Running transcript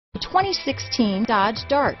2016 Dodge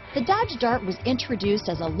Dart. The Dodge Dart was introduced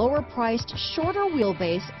as a lower-priced, shorter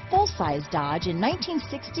wheelbase, full-size Dodge in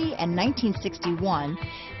 1960 and 1961,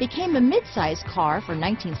 became a mid-size car for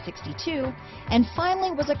 1962, and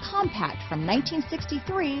finally was a compact from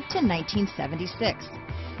 1963 to 1976.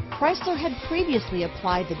 Chrysler had previously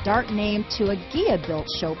applied the Dart name to a Ghia-built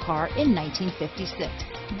show car in 1956.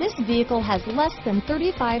 This vehicle has less than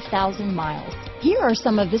 35,000 miles. Here are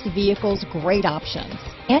some of this vehicle's great options: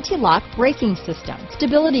 anti-lock braking system,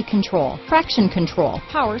 stability control, traction control,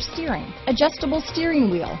 power steering, adjustable steering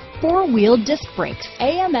wheel, four-wheel disc brakes,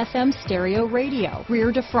 AM/FM stereo radio,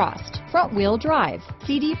 rear defrost, front-wheel drive,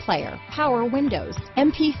 CD player, power windows,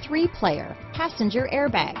 MP3 player, passenger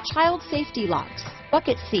airbag, child safety locks,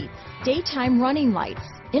 bucket seats, daytime running lights,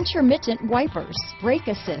 intermittent wipers, brake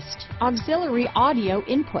assist, auxiliary audio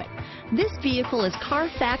input. This vehicle is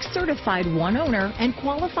Carfax certified one owner and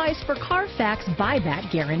qualifies for Carfax buyback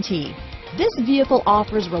guarantee. This vehicle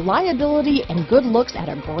offers reliability and good looks at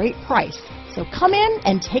a great price. So come in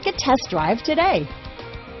and take a test drive today.